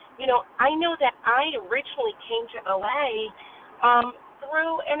 I know that I originally came to OA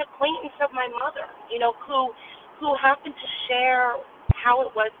through an acquaintance of my mother, who happened to share how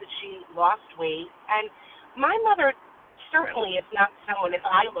it was that she lost weight. And my mother certainly is not someone, if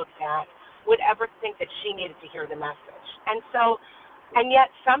I looked at, would ever think that she needed to hear the message. And so, and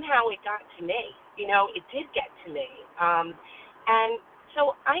yet somehow it got to me. It did get to me. And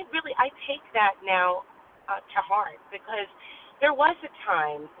so I take that now to heart because there was a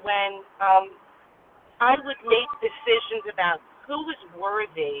time when I would make decisions about who was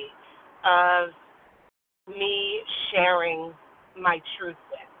worthy of me sharing my truth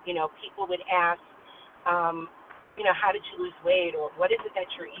with. People would ask, how did you lose weight, or what is it that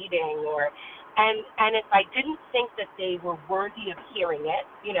you're eating, and if I didn't think that they were worthy of hearing it,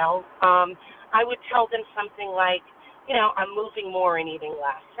 I would tell them something like, I'm moving more and eating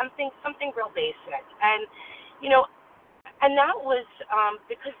less, something real basic. And, and that was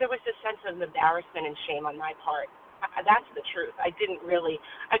because there was a sense of embarrassment and shame on my part. That's the truth. I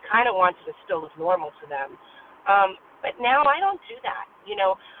kind of wanted to still look normal to them. But now I don't do that.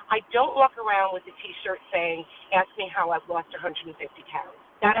 I don't walk around with a T-shirt saying, ask me how I've lost 150 pounds.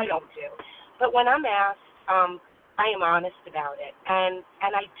 That I don't do. But when I'm asked, I am honest about it. And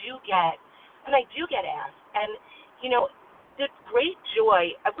I do get asked. And, the great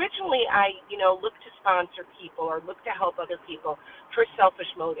joy, originally I, looked to sponsor people or looked to help other people for selfish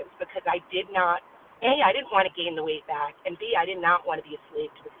motives because I did not, A, I didn't want to gain the weight back, and B, I did not want to be a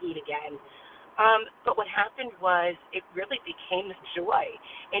slave to the food again. But what happened was it really became the joy,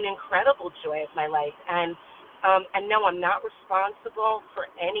 an incredible joy of my life. And no, I'm not responsible for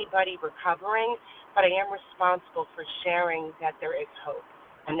anybody recovering, but I am responsible for sharing that there is hope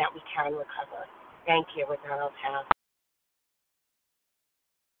and that we can recover. Thank you. With that, I'll pass.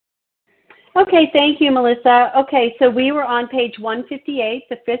 Okay, thank you, Melissa. Okay, so we were on page 158,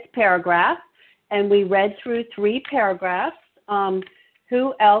 the 5th paragraph, and we read through 3 paragraphs.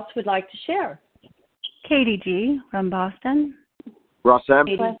 Who else would like to share? Katie G. from Boston. Ross M.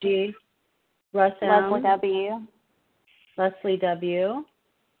 Katie G. Russ M. Leslie W. Leslie W.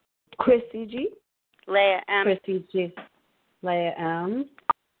 Chrissy G. Leah M. Chrissy G. Leah M.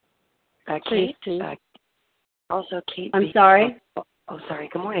 Kate, Please. Also Kate I'm B. sorry? Sorry.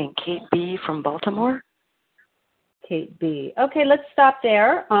 Good morning. Kate B. from Baltimore. Kate B. Okay, let's stop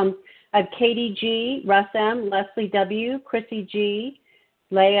there. I have Katie G., Russ M., Leslie W., Chrissy G.,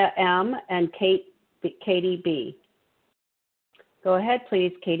 Leah M., and Katie B. Go ahead,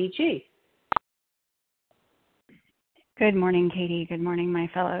 please, Katie G. Good morning, Katie. Good morning, my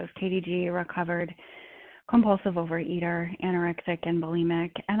fellows. Katie G., recovered compulsive overeater, anorexic, and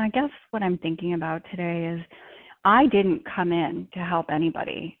bulimic. And I guess what I'm thinking about today is I didn't come in to help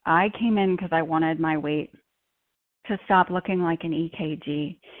anybody. I came in because I wanted my weight to stop looking like an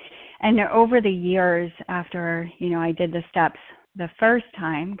EKG. And over the years after, I did the steps the first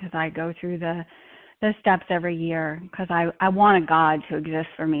time, because I go through the steps every year, because I want a God to exist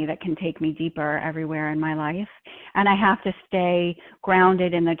for me that can take me deeper everywhere in my life. And I have to stay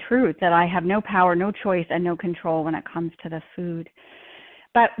grounded in the truth that I have no power, no choice, and no control when it comes to the food.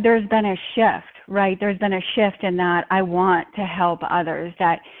 But there's been a shift, right? There's been a shift in that I want to help others,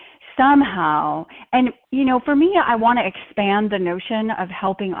 that somehow, and for me, I want to expand the notion of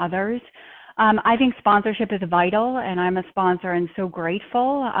helping others. I think sponsorship is vital, and I'm a sponsor and so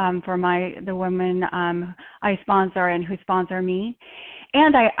grateful for the women I sponsor and who sponsor me.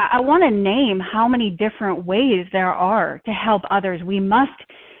 And I want to name how many different ways there are to help others. We must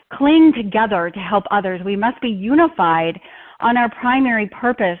cling together to help others. We must be unified on our primary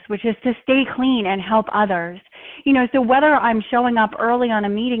purpose, which is to stay clean and help others. So whether I'm showing up early on a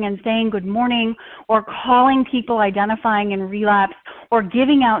meeting and saying good morning, or calling people identifying in relapse, or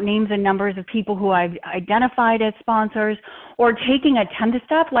giving out names and numbers of people who I've identified as sponsors, or taking a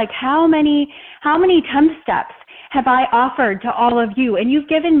 10-step, like how many 10 steps have I offered to all of you? And you've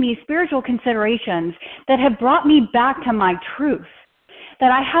given me spiritual considerations that have brought me back to my truth,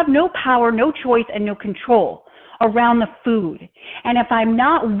 that I have no power, no choice, and no control around the food. And if I'm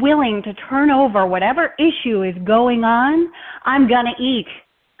not willing to turn over whatever issue is going on, I'm going to eat.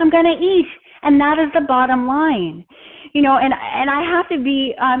 I'm going to eat. And that is the bottom line. And I have to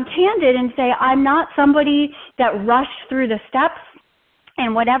be candid and say I'm not somebody that rushed through the steps.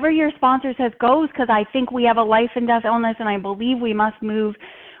 And whatever your sponsor says goes, because I think we have a life and death illness, and I believe we must move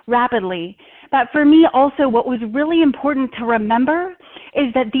rapidly. But for me also, what was really important to remember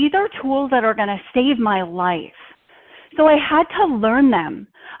is that these are tools that are going to save my life. So I had to learn them.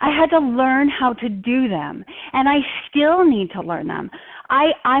 I had to learn how to do them, and I still need to learn them.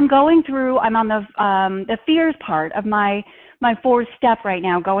 I'm on the fears part of my fourth step right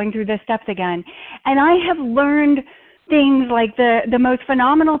now, going through the steps again, and I have learned things like the most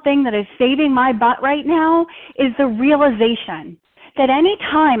phenomenal thing that is saving my butt right now is the realization that any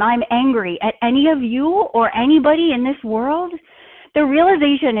time I'm angry at any of you or anybody in this world, the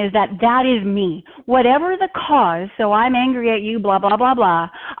realization is that is me. Whatever the cause, so I'm angry at you, blah, blah, blah, blah,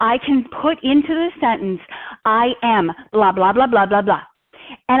 I can put into the sentence, I am, blah, blah, blah, blah, blah, blah.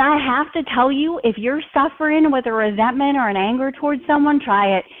 And I have to tell you, if you're suffering with a resentment or an anger towards someone,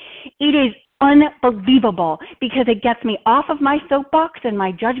 try it. It is unbelievable, because it gets me off of my soapbox and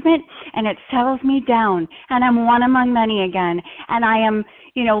my judgment, and it settles me down, and I'm one among many again. And I am,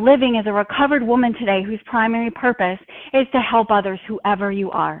 living as a recovered woman today whose primary purpose is to help others, whoever you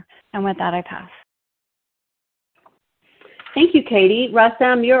are. And with that, I pass. Thank you, Katie. Russ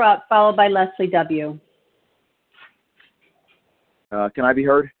M., you're up, followed by Leslie W. Can I be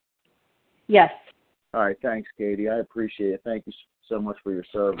heard? Yes. All right. Thanks, Katie. I appreciate it. Thank you so much for your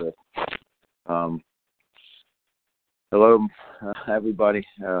service. Hello, everybody.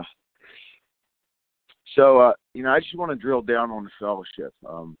 I just want to drill down on the fellowship.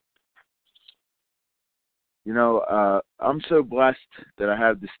 I'm so blessed that I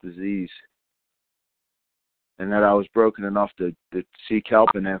have this disease, and that I was broken enough to seek help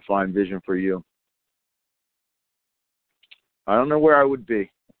and then find vision for you. I don't know where I would be,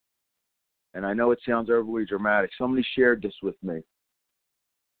 and I know it sounds overly dramatic. Somebody shared this with me,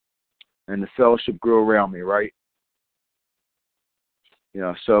 and the fellowship grew around me, right?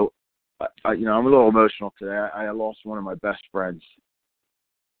 So I'm a little emotional today. I lost one of my best friends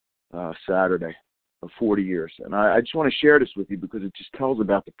Saturday of 40 years, and I just want to share this with you because it just tells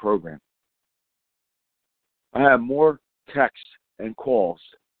about the program. I have more texts and calls,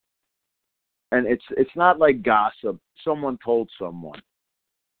 and it's not like gossip. Someone told someone,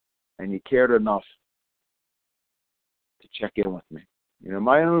 and you cared enough to check in with me.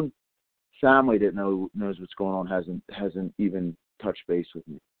 My own family that knows what's going on hasn't even touched base with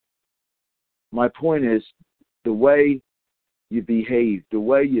me. My point is, the way you behave, the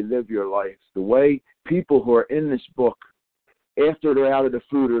way you live your life, the way people who are in this book, after they're out of the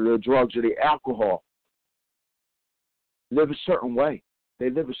food or the drugs or the alcohol, live a certain way. They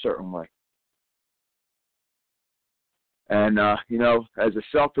live a certain way. And, as a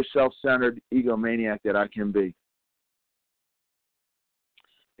selfish, self-centered egomaniac that I can be,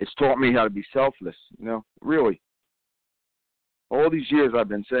 it's taught me how to be selfless, really. All these years I've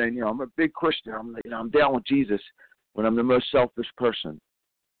been saying, I'm a big Christian. I'm down with Jesus when I'm the most selfish person.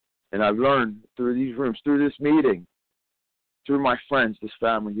 And I've learned through these rooms, through this meeting, through my friends, this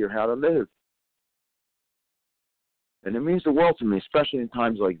family here, how to live. And it means the world to me, especially in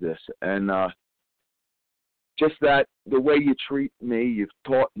times like this. And just that the way you treat me, you've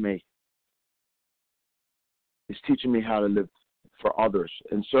taught me, is teaching me how to live for others,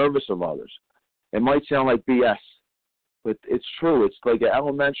 in service of others. It might sound like BS, but it's true. It's like an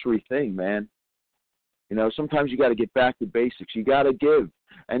elementary thing, man. Sometimes you got to get back to basics. You got to give,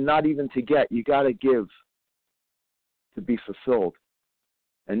 and not even to get. You got to give to be fulfilled.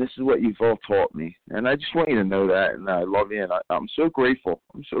 And this is what you've all taught me. And I just want you to know that, and I love you, and I'm so grateful.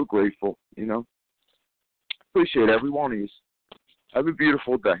 I'm so grateful, Appreciate every one of you. Have a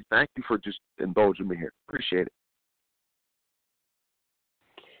beautiful day. Thank you for just indulging me here. Appreciate it.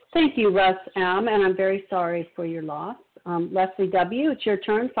 Thank you, Russ M., and I'm very sorry for your loss. Leslie W., it's your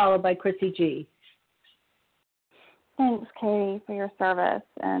turn, followed by Chrissy G. Thanks, Katie, for your service,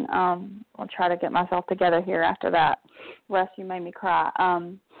 and I'll try to get myself together here after that. Russ, you made me cry.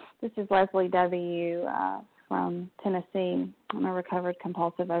 This is Leslie W. From Tennessee. I'm a recovered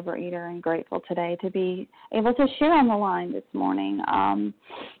compulsive overeater and grateful today to be able to share on the line this morning.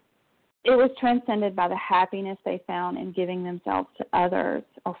 It was transcended by the happiness they found in giving themselves to others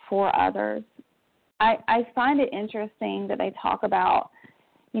or for others. I find it interesting that they talk about,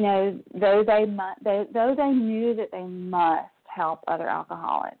 though they knew that they must help other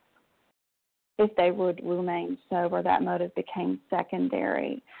alcoholics, if they would remain sober, that motive became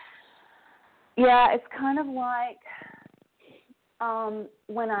secondary. Yeah, it's kind of like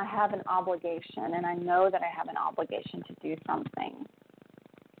when I have an obligation and I know that I have an obligation to do something.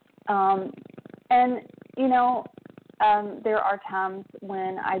 There are times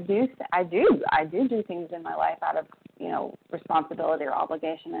when I do things in my life out of, responsibility or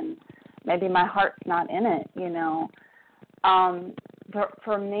obligation, and maybe my heart's not in it, But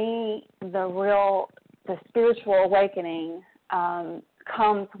for me, the spiritual awakening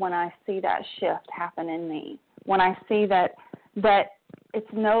comes when I see that shift happen in me. When I see that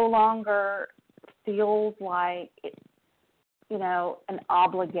it's no longer feels like an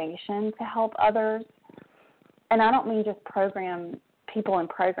obligation to help others. And I don't mean just people in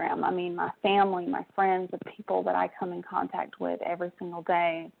program. I mean my family, my friends, the people that I come in contact with every single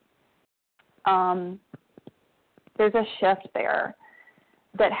day. There's a shift there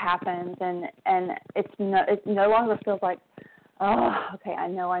that happens, and it no longer feels like, oh, okay, I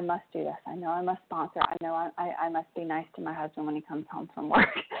know I must do this. I know I must sponsor. I know I must be nice to my husband when he comes home from work.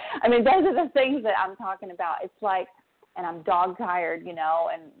 I mean, those are the things that I'm talking about. It's like, and I'm dog tired, and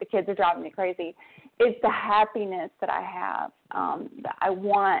the kids are driving me crazy. It's the happiness that I have.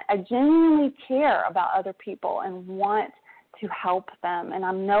 I genuinely care about other people and want to help them. And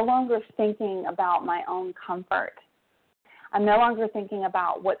I'm no longer thinking about my own comfort. I'm no longer thinking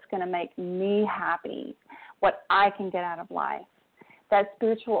about what's going to make me happy, what I can get out of life. That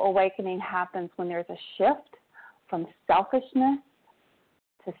spiritual awakening happens when there's a shift from selfishness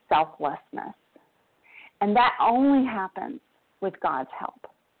to selflessness. And that only happens with God's help.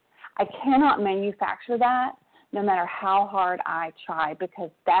 I cannot manufacture that no matter how hard I try, because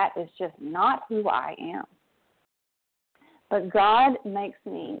that is just not who I am. But God makes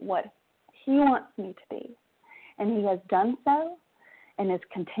me what He wants me to be. And He has done so and has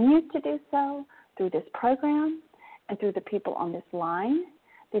continued to do so through this program and through the people on this line,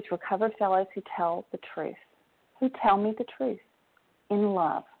 these recovered fellows who tell the truth, who tell me the truth in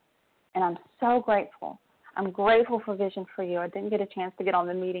love. And I'm so grateful. I'm grateful for Vision for You. I didn't get a chance to get on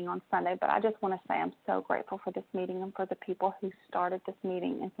the meeting on Sunday, but I just want to say I'm so grateful for this meeting and for the people who started this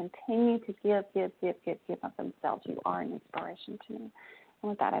meeting and continue to give of themselves. You are an inspiration to me. And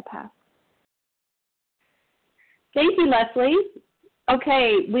with that, I pass. Thank you, Leslie.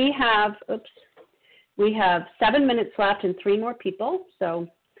 Okay, we have 7 minutes left and 3 more people. So,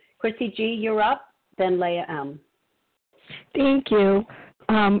 Chrissy G., you're up. Then Leah M. Thank you.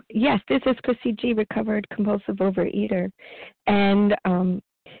 Yes, this is Chrissy G., recovered compulsive overeater, and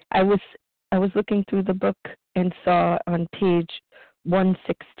I was looking through the book and saw on page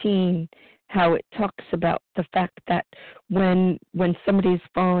 116 how it talks about the fact that when somebody's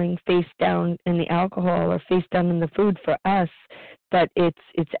falling face down in the alcohol or face down in the food, for us, that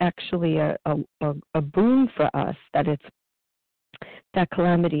it's actually a boon for us, that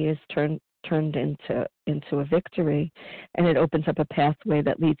calamity is turned turned into a victory, and it opens up a pathway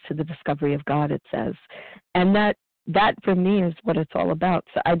that leads to the discovery of God, it says. And that for me is what it's all about.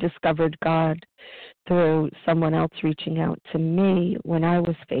 So I discovered God through someone else reaching out to me when I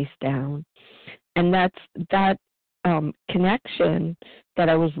was face down. And that connection that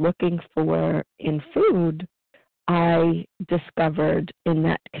I was looking for in food, I discovered in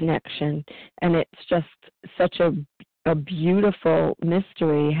that connection. And it's just such a beautiful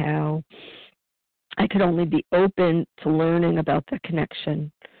mystery how I could only be open to learning about the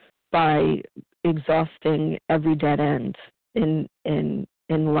connection by exhausting every dead end in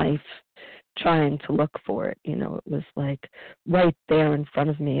life, trying to look for it. You know, it was like right there in front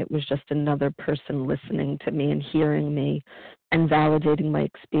of me. It was just another person listening to me and hearing me and validating my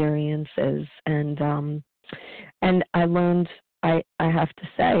experiences. And I learned, I have to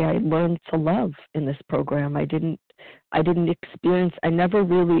say, I learned to love in this program. I never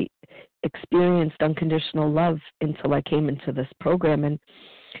really experienced unconditional love until I came into this program. And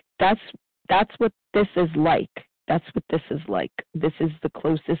that's what this is like. That's what this is like. This is the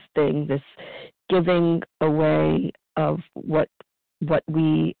closest thing, this giving away of what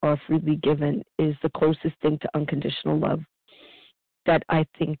we are freely given is the closest thing to unconditional love that I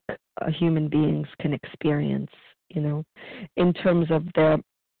think human beings can experience, you know, in terms of there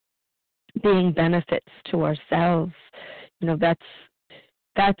being benefits to ourselves. You know, that's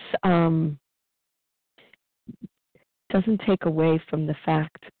doesn't take away from the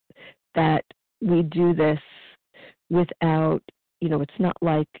fact that we do this without, you know, it's not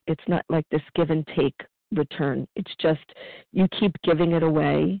like this give and take return. It's just you keep giving it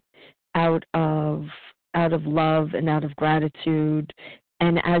away out of love and out of gratitude,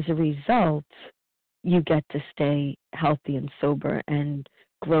 and as a result, you get to stay healthy and sober and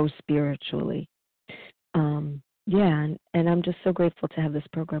grow spiritually. And I'm just so grateful to have this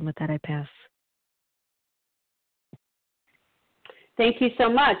program. With that, I pass. Thank you so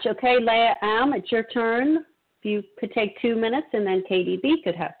much. Okay, Leah Am, it's your turn. If you could take 2 minutes, and then Katie B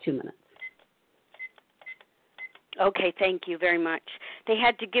could have 2 minutes. Okay, thank you very much. They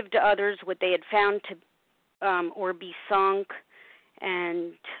had to give to others what they had found to or be sunk,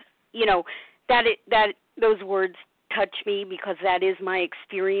 and you know that those words touch me because that is my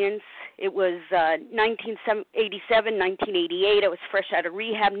experience. It was 1987, 1988. I was fresh out of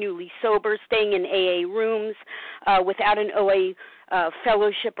rehab, newly sober, staying in AA rooms without an OA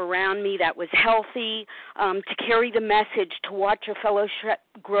fellowship around me that was healthy, to carry the message, to watch a fellowship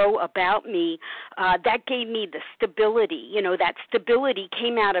grow about me, that gave me the stability. You know, that stability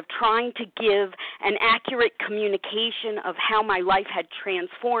came out of trying to give an accurate communication of how my life had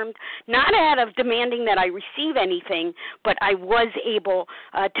transformed, not out of demanding that I receive anything, but I was able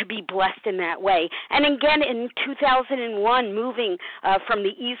to be blessed in that way. And again, in 2001, moving from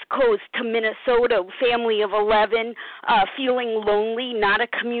the East Coast to Minnesota, family of 11, feeling lonely, not a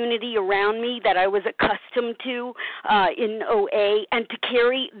community around me that I was accustomed to in OA, and to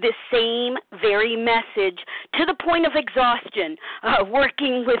carry this same very message to the point of exhaustion,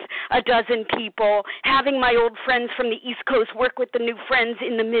 working with a dozen people, having my old friends from the East Coast work with the new friends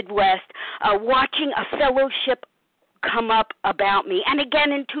in the Midwest, watching a fellowship come up about me. And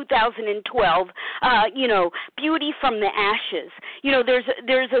again in 2012, you know, beauty from the ashes. You know,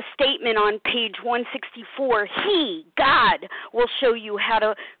 there's a statement on page 164, He, God, will show you how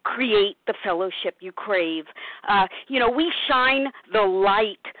to create the fellowship you crave. You know, we shine the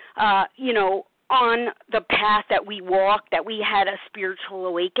light, you know, on the path that we walk, that we had a spiritual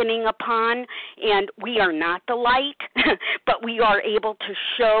awakening upon, and we are not the light, but we are able to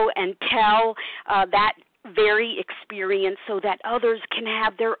show and tell that very experience so that others can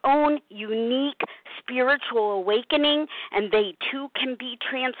have their own unique spiritual awakening, and they too can be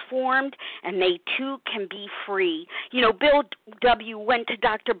transformed, and they too can be free. You know, Bill W. went to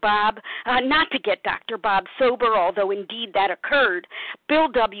Dr. Bob, not to get Dr. Bob sober, although indeed that occurred. Bill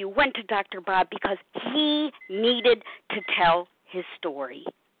W. went to Dr. Bob because he needed to tell his story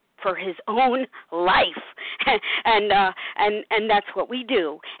for his own life, and that's what we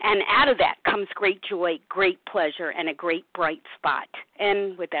do. And out of that comes great joy, great pleasure, and a great bright spot.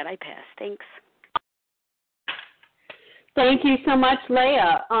 And with that, I pass. Thanks. Thank you so much,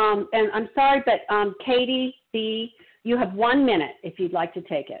 Leah. And I'm sorry, but Katie B, you have 1 minute if you'd like to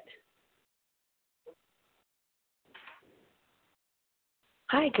take it.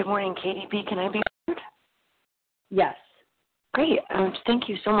 Hi, good morning, Katie B. Can I be heard? Yes. Great. Thank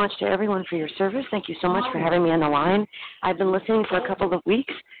you so much to everyone for your service. Thank you so much for having me on the line. I've been listening for a couple of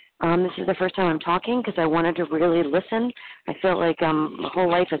weeks. This is the first time I'm talking because I wanted to really listen. I felt like my whole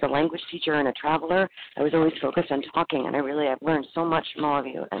life as a language teacher and a traveler, I was always focused on talking, and I've learned so much from all of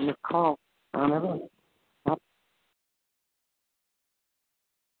you. And this call Everyone.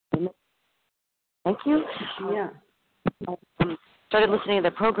 Thank you. Yeah. Started listening to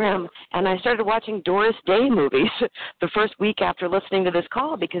the program, and I started watching Doris Day movies the first week after listening to this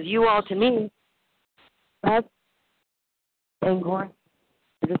call, because you all, to me, that's angry.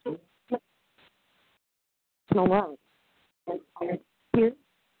 No love.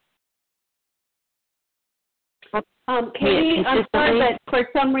 Katie, I'm sorry, but for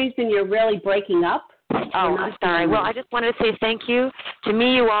some reason you're really breaking up. Oh, I'm sorry. Well, I just wanted to say thank you. To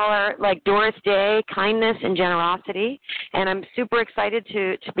me, you all are like Doris Day, kindness and generosity, and I'm super excited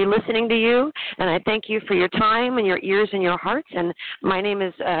to be listening to you, and I thank you for your time and your ears and your hearts. And my name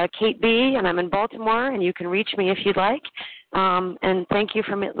is Kate B., and I'm in Baltimore, and you can reach me if you'd like. And thank you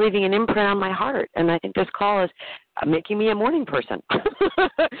for leaving an imprint on my heart, and I think this call is making me a morning person.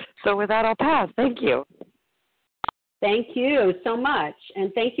 So with that, I'll pass. Thank you. Thank you so much,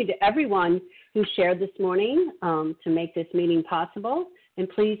 and thank you to everyone who shared this morning to make this meeting possible. And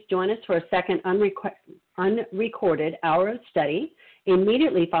please join us for a second unrecorded hour of study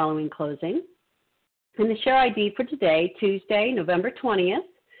immediately following closing. And the share ID for today, Tuesday, November 20th,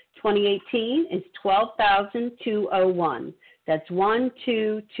 2018, is 12,201. That's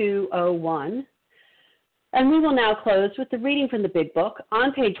 12201. And we will now close with the reading from the Big Book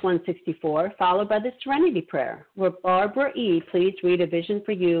on page 164, followed by the Serenity Prayer, where Barbara E., please read A Vision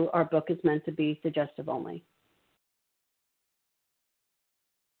for You. Our book is meant to be suggestive only.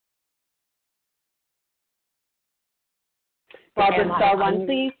 Barbara, star one,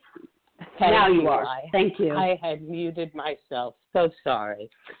 please. Now you are. Thank you. I had muted myself. So sorry.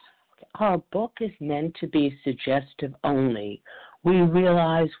 Our book is meant to be suggestive only. We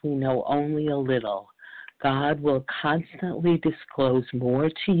realize we know only a little. God will constantly disclose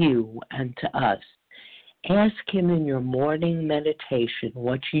more to you and to us. Ask Him in your morning meditation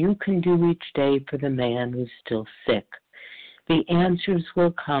what you can do each day for the man who's still sick. The answers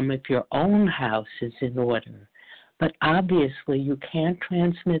will come if your own house is in order. But obviously you can't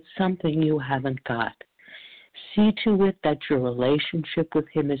transmit something you haven't got. See to it that your relationship with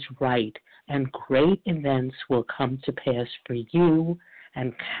Him is right, and great events will come to pass for you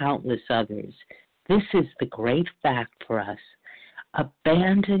and countless others. This is the great fact for us.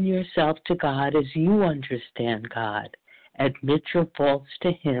 Abandon yourself to God as you understand God. Admit your faults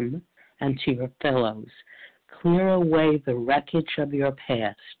to Him and to your fellows. Clear away the wreckage of your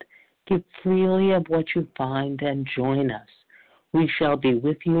past. Give freely of what you find and join us. We shall be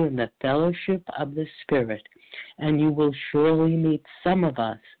with you in the fellowship of the Spirit, and you will surely meet some of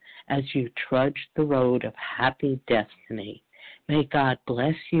us as you trudge the road of happy destiny. May God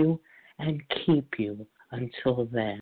bless you and keep you until then.